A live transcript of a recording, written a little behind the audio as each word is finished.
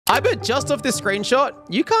I bet just off this screenshot,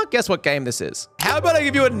 you can't guess what game this is. How about I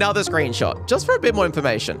give you another screenshot, just for a bit more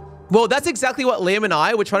information? Well, that's exactly what Liam and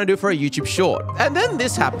I were trying to do for a YouTube short. And then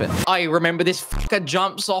this happened. I remember this fucker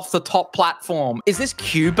jumps off the top platform. Is this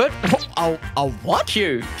Qbit? A what?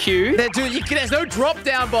 Q. Dude, there's no drop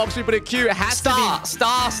down box we put a Q. It has to be...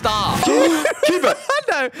 Star. Qbit.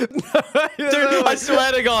 No. Dude, I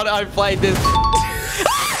swear to God, I've played this.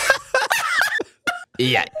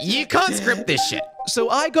 Yeah, you can't script this shit. So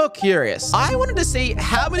I got curious. I wanted to see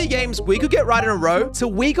how many games we could get right in a row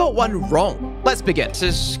till we got one wrong. Let's begin. This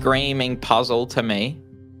is screaming puzzle to me.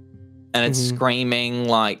 And it's screaming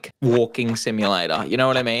like walking simulator. You know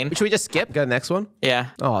what I mean? Should we just skip? Go to the next one? Yeah.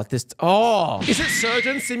 Oh, is it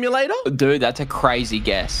Surgeon Simulator? Dude, that's a crazy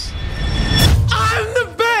guess. I'm the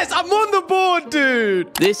best! I'm on the board,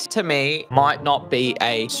 dude! This, to me, might not be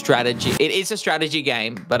a strategy. It is a strategy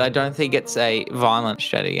game, but I don't think it's a violent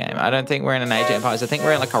strategy game. I don't think we're in an Age of Empires. I think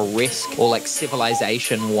we're in like a Risk or like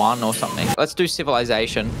Civilization 1 or something. Let's do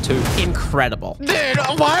Civilization 2. Incredible. Dude,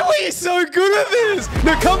 why are we so good at this?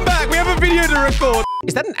 No, come back. We have a video to record.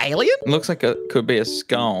 Is that an alien? It looks like it could be a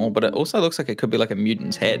skull, but it also looks like it could be like a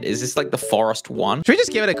mutant's head. Is this like the Forest 1? Should we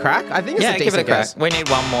just give it a crack? I think it's a decent give it a crack. guess. We need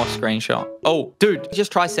one more screenshot. Oh, dude,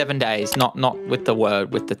 just try 7 days. Not with the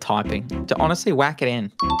word, with the typing. To honestly whack it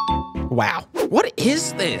in. Wow. What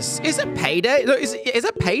is this? Is it Payday? No, is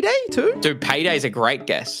it Payday too? Dude, Payday's a great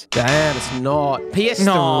guess. Damn, it's not. PS3.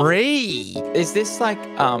 No. Is this like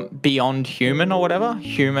Beyond Human or whatever?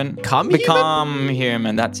 Become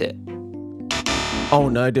human. That's it. Oh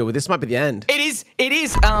no, dude. This might be the end. It is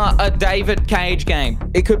a David Cage game.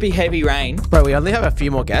 It could be Heavy Rain. Bro, we only have a few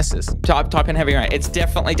more guesses. Type in Heavy Rain. It's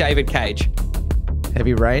definitely David Cage.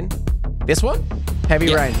 Heavy Rain. This one?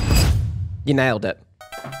 Heavy Rain. You nailed it.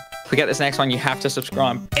 If we get this next one, you have to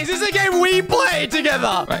subscribe. Is this a game we played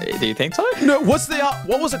together? Right, do you think so? No,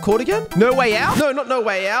 what was it called again? No Way Out? No, not No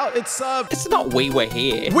Way Out. It's not We Were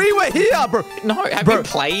Here. We Were Here, bro. No, have you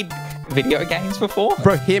played video games before?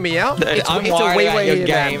 Bro, hear me out. I'm worried about your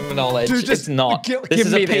game knowledge. Dude, it's not. This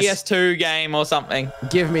is a PS2 game or something.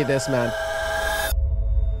 Give me this, man.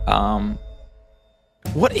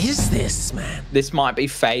 What is this, man? This might be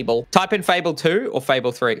Fable. Type in Fable 2 or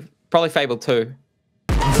Fable 3. Probably Fable 2.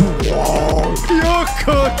 Whoa, you're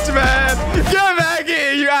cooked, man. Get back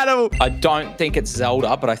here, you animal. I don't think it's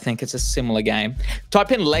Zelda, but I think it's a similar game.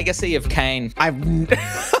 Type in Legacy of Kain.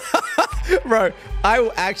 Bro, I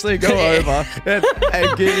will actually go over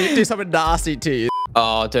and do something nasty to you.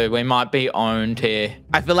 Oh, dude, we might be owned here.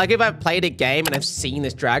 I feel like if I've played a game and I've seen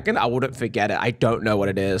this dragon, I wouldn't forget it. I don't know what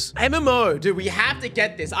it is. MMO, dude, we have to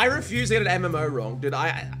get this. I refuse to get an MMO wrong, dude.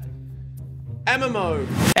 MMO.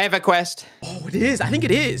 EverQuest. Oh, it is. I think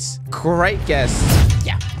it is. Great guess.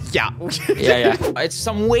 Yeah. It's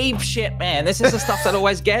some weeb shit, man. This is the stuff that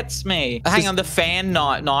always gets me. Hang on, the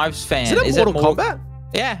knives fan. Is it Mortal Kombat?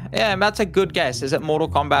 Yeah, that's a good guess. Is it Mortal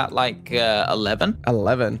Kombat like 11?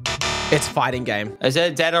 11. It's fighting game. Is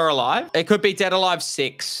it Dead or Alive? It could be Dead or Alive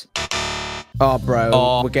 6. Oh,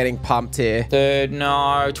 bro, we're getting pumped here. Dude,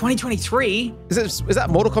 no. 2023? Is that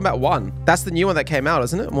Mortal Kombat 1? That's the new one that came out,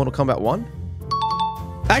 isn't it? Mortal Kombat 1?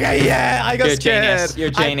 Okay, yeah, I got scared. You're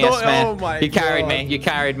a genius, man. Oh my God. You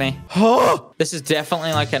carried me. This is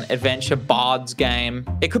definitely like an adventure bards game.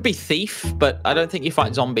 It could be Thief, but I don't think you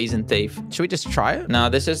fight zombies in Thief. Should we just try it? No,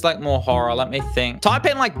 this is like more horror. Let me think. Type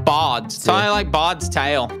in like bards. Type like Bard's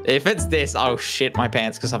Tale. If it's this, I'll shit my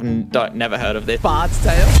pants because I've never heard of this. Bard's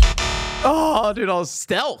Tale? Oh, dude, I was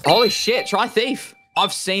stealth. Holy shit, try Thief.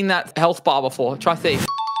 I've seen that health bar before. Try Thief.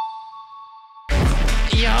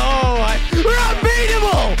 We're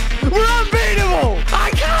unbeatable! We're unbeatable!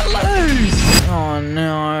 I can't lose! Oh,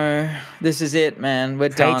 no. This is it, man. We're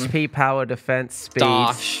done. HP, power, defense, speed.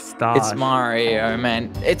 Starsh. It's Mario,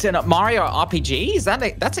 man. It's a Mario RPG?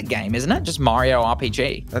 That's a game, isn't it? Just Mario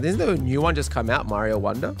RPG. Isn't there a new one just come out, Mario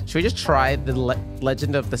Wonder? Should we just try the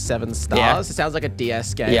Legend of the Seven Stars? Yeah. It sounds like a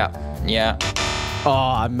DS game. Yeah.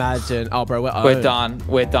 Oh, imagine. Oh, bro, we're done.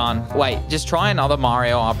 We're done. Wait, just try another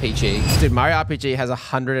Mario RPG. Dude, Mario RPG has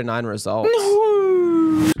 109 results.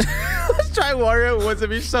 No. Let's try Wario Woods.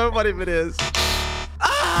 It'd be so funny if it is.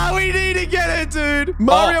 Ah, we need to get it, dude.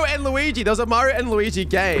 Mario and Luigi. There was a Mario and Luigi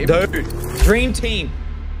game. Dude, Dream Team.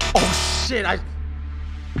 Oh, shit.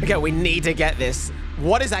 Okay, we need to get this.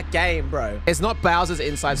 What is that game, bro? It's not Bowser's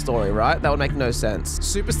Inside Story, right? That would make no sense.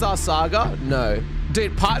 Superstar Saga? No.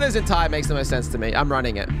 Dude, Partners in Time makes the most sense to me. I'm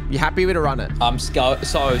running it. You happy with me to run it? I'm so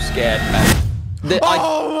scared, man.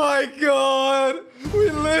 Oh my god! We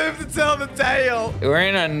live to tell the tale. We're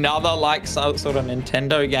in another like sort of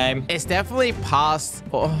Nintendo game. It's definitely past.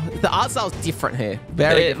 Oh, the art style's different here.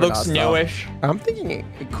 Very It different looks art style. newish. I'm thinking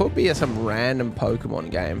it could be some random Pokemon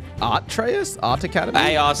game. Art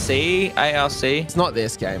Academy? ARC. It's not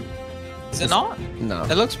this game. Is it not? No.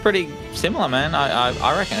 It looks pretty similar, man.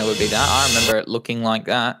 I reckon it would be that. I remember it looking like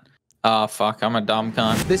that. Oh, fuck. I'm a dumb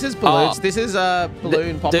cunt. This is Balloons. Oh. This is a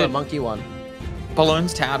Balloon Popper dude. Monkey one.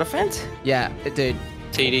 Balloons Tower Defense? Yeah, dude.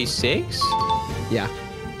 TD6? Yeah.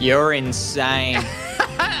 You're insane.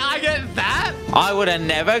 I get that? I would have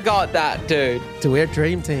never got that, dude. Dude, we're a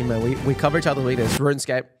dream team, man. We cover each other's weakness.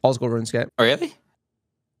 RuneScape. Old school RuneScape. Oh, really?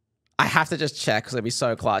 I have to just check because it'd be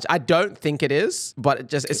so clutch. I don't think it is, but it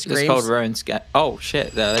screams. It's called RuneScape. Oh,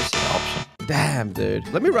 shit. That's the option. Damn, dude.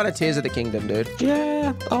 Let me run a Tears of the Kingdom, dude.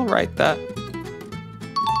 Yeah, I'll rate that.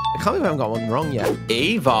 I can't believe I haven't got one wrong yet.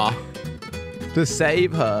 Eva. To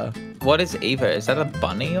save her. What is Eva? Is that a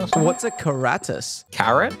bunny or something? What's a Karatus?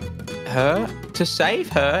 Carrot? Her? To save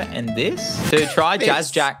her and this? Dude, try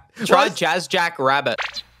Jazz Jack. Try What? Jazz Jack Rabbit.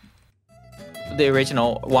 The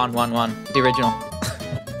original. One. The original.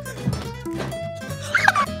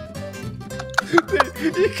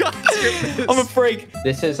 Dude, you can't skip this. I'm a freak.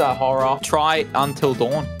 This is a horror. Try Until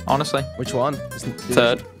Dawn, honestly. Which one?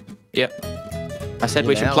 Third. Yep. I said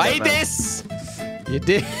we should nailed play it, man. this. You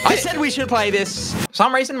did. I said we should play this. For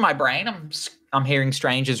some reason in my brain, I'm hearing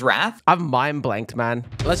Stranger's Wrath. I've mind blanked, man.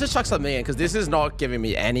 Let's just chuck something in because this is not giving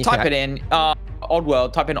me any. Type it in.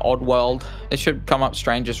 Oddworld. Type in Oddworld. It should come up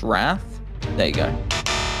Stranger's Wrath. There you go.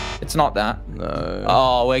 It's not that. No.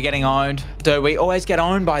 Oh, we're getting owned. Dude, we always get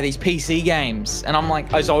owned by these PC games. And I'm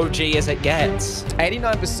like, as OG as it gets.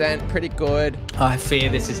 89%, pretty good. I fear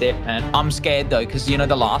this is it, man. I'm scared though, because you know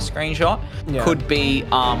the last screenshot could be,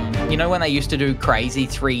 you know when they used to do crazy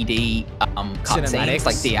 3D cutscenes Cinematics?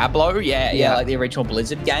 like Diablo? Yeah. Yeah, like the original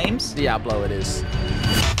Blizzard games. Diablo it is.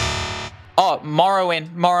 Oh,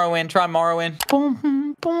 Morrowind. Try Morrowind. Boom,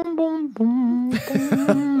 boom, boom, boom,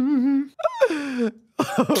 boom.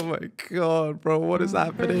 Oh my god, bro, what is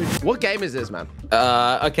happening? What game is this, man?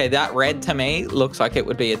 Okay, that red to me looks like it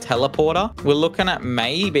would be a teleporter. We're looking at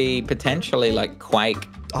maybe potentially like Quake.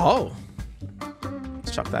 Oh. Let's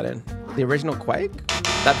chuck that in. The original Quake?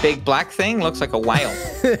 That big black thing looks like a whale.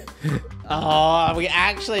 Oh, we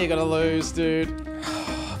actually are gonna lose, dude.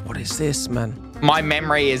 What is this, man? My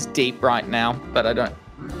memory is deep right now, but I don't.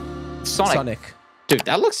 Sonic. Dude,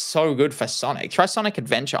 that looks so good for Sonic. Try Sonic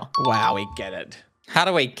Adventure. Wow, we get it. How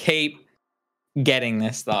do we keep getting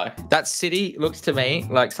this, though? That city looks to me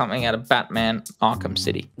like something out of Batman Arkham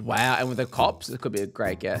City. Wow, and with the cops, it could be a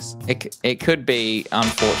great guess. It could be,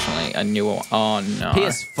 unfortunately, a newer... Oh, no.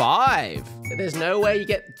 PS5. There's no way you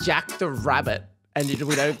get Jack the Rabbit and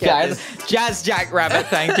we don't get this. Jazz Jack Rabbit,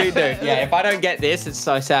 thank you, dude. Yeah, if I don't get this, it's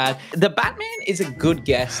so sad. The Batman is a good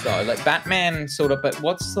guess, though. Like, Batman sort of... But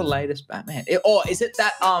what's the latest Batman? Or is it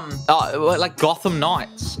that, like Gotham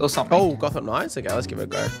Knights or something? Oh, Gotham Knights? Okay, let's give it a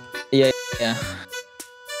go. Yeah.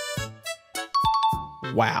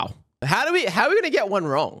 Wow. How are we gonna get one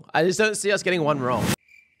wrong? I just don't see us getting one wrong.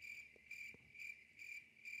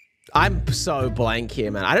 I'm so blank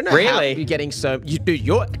here, man. I don't know how you're getting so... Dude,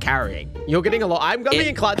 you're carrying. You're getting a lot. I'm gonna be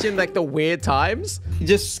in clutch in like the weird times.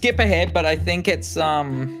 Just skip ahead, but I think it's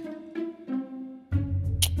Oh.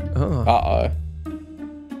 Uh-oh.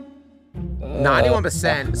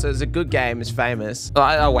 91%, so it's a good game. It's famous.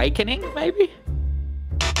 Awakening, maybe?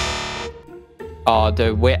 Oh,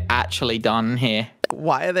 dude, we're actually done here.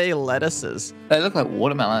 Why are they lettuces? They look like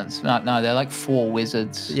watermelons. No, they're like 4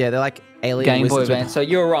 wizards. Yeah, they're like alien Game Boy wizards. Advance. So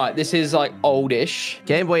you're right. This is like oldish.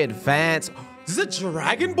 Game Boy Advance. This is a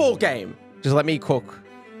Dragon Ball game. Just let me cook.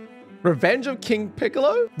 Revenge of King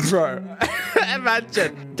Piccolo? Bro,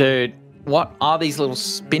 imagine. Dude, what are these little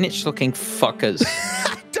spinach-looking fuckers?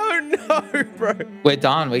 I don't know, bro. We're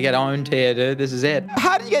done. We get owned here, dude. This is it.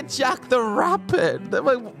 How do you get Jack the Rabbit?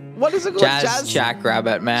 What is it called? Jazz Jack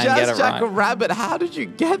Rabbit, man. Get it Jack right. Rabbit. How did you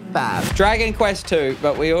get that? Dragon Quest 2,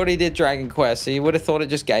 but we already did Dragon Quest, so you would have thought it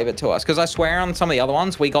just gave it to us. Because I swear on some of the other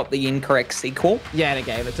ones, we got the incorrect sequel. Yeah, and it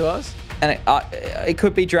gave it to us. And it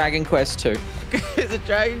could be Dragon Quest 2. Is it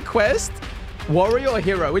Dragon Quest? Warrior or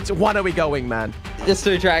Hero? Which one are we going, man? Let's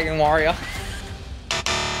do Dragon Warrior.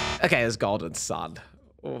 Okay, it's Golden Sun.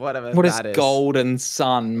 Whatever What that is Golden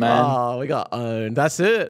Sun, man? Oh, we got owned. That's it.